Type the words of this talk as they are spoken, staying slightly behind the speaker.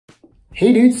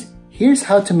Hey dudes, here's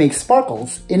how to make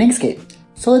sparkles in Inkscape.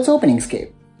 So let's open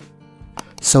Inkscape.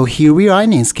 So here we are in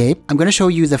Inkscape. I'm going to show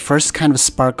you the first kind of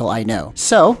sparkle I know.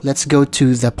 So let's go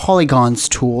to the polygons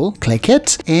tool, click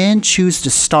it, and choose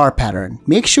the star pattern.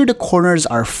 Make sure the corners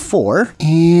are 4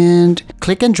 and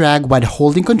click and drag while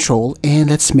holding control,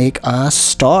 and let's make a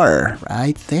star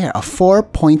right there, a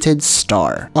 4-pointed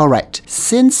star. All right,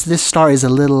 since this star is a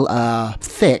little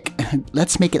thick,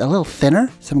 let's make it a little thinner.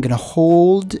 So I'm going to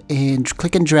hold and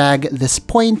click and drag this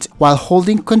point while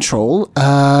holding control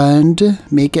and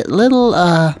make it a little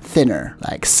thinner,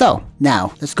 like so.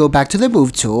 Now, let's go back to the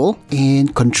Move tool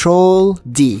and Control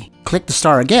D. Click the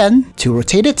star again to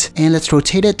rotate it, and let's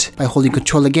rotate it by holding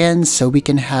Control again so we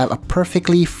can have a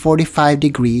perfectly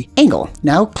 45-degree angle.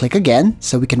 Now, click again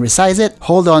so we can resize it.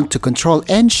 Hold on to Control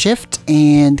and Shift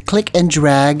and click and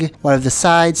drag one of the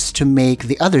sides to make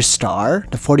the other star,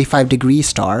 the 45-degree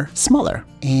star, smaller.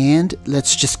 And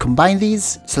let's just combine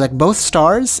these. Select both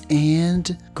stars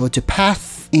and go to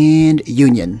Path and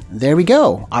Union. There we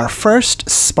go, our first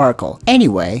sparkle.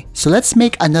 Anyway, so let's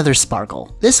make another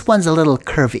sparkle. This one's a little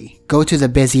curvy. Go to the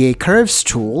Bezier Curves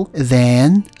tool,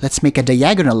 then let's make a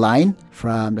diagonal line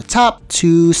from the top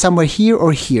to somewhere here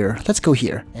or here. Let's go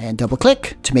here and double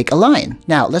click to make a line.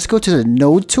 Now let's go to the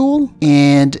Node tool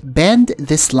and bend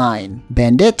this line.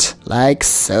 Bend it like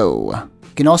so.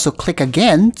 You can also click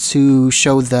again to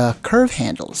show the curve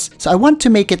handles. So I want to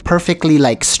make it perfectly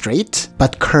like straight,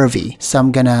 but curvy. So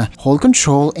I'm gonna hold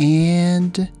Control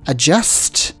and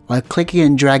adjust while clicking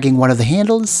and dragging one of the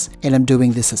handles. And I'm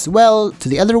doing this as well to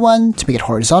the other one to make it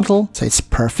horizontal. So it's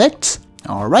perfect.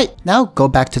 All right, now go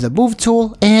back to the Move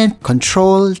tool and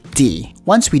Control D.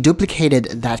 Once we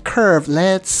duplicated that curve,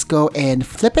 let's go and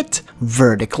flip it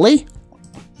vertically.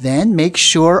 Then make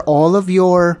sure all of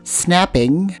your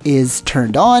snapping is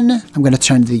turned on. I'm going to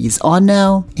turn these on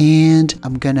now, and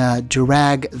I'm going to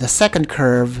drag the second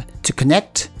curve to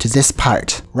connect to this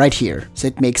part right here, so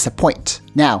it makes a point.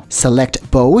 Now select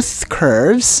both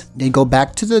curves, then go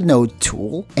back to the Node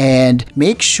tool and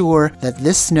make sure that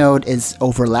this node is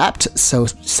overlapped. So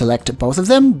select both of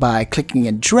them by clicking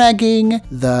and dragging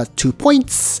the 2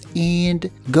 points and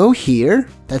go here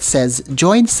that says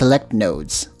Join Select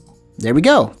Nodes. There we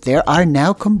go. They are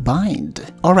now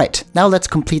combined. All right, now let's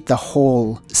complete the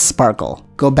whole sparkle.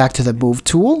 Go back to the Move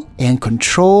tool and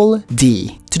Control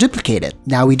D to duplicate it.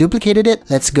 Now we duplicated it.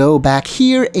 Let's go back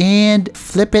here and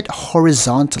flip it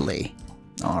horizontally.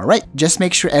 All right, just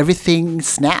make sure everything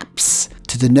snaps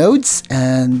to the nodes,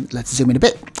 and let's zoom in a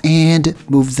bit and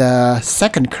move the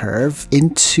second curve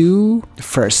into the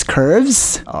first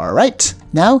curves. All right,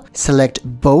 now select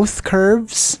both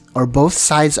curves or both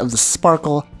sides of the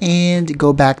sparkle and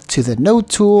go back to the Node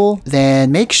tool.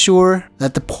 Then make sure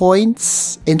that the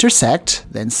points intersect.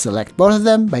 Then select both of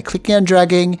them by clicking and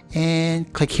dragging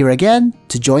and click here again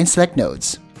to join select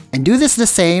nodes. And do this the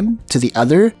same to the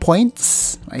other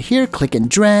points. Right here, click and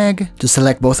drag to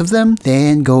select both of them.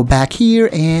 Then go back here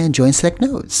and join select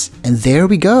nodes. And there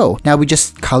we go. Now we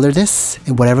just color this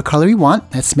in whatever color we want.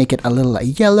 Let's make it a little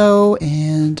yellow,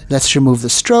 and let's remove the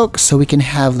stroke so we can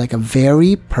have like a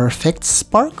very perfect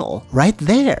sparkle right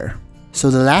there. So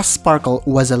the last sparkle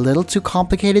was a little too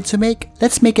complicated to make.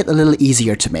 Let's make it a little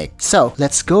easier to make. So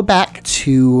let's go back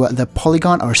to the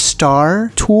polygon or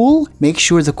star tool. Make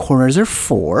sure the corners are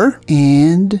 4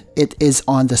 and it is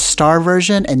on the star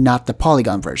version and not the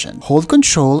polygon version. Hold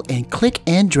Control and click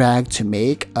and drag to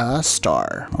make a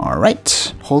star. All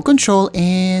right, hold Control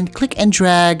and click and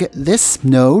drag this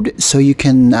node so you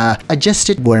can adjust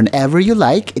it whenever you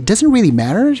like. It doesn't really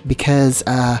matter because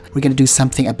we're gonna do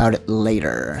something about it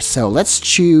later. So let's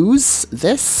choose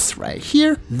this right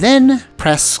here, then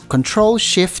press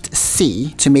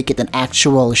Ctrl-Shift-C to make it an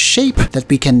actual shape that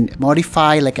we can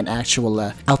modify, like an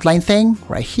actual outline thing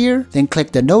right here. Then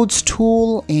click the Nodes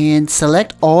tool and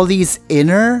select all these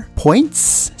inner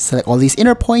points. Select all these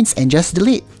inner points and just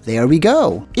delete. There we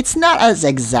go. It's not as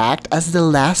exact as the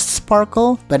last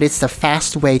sparkle, but it's the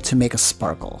fast way to make a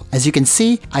sparkle. As you can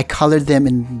see, I colored them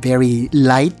in very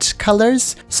light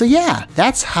colors. So yeah,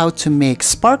 that's how to make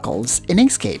sparkles in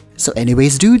Inkscape. So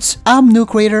anyways dudes, I'm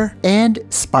Newecreator and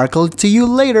sparkle to you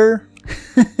later.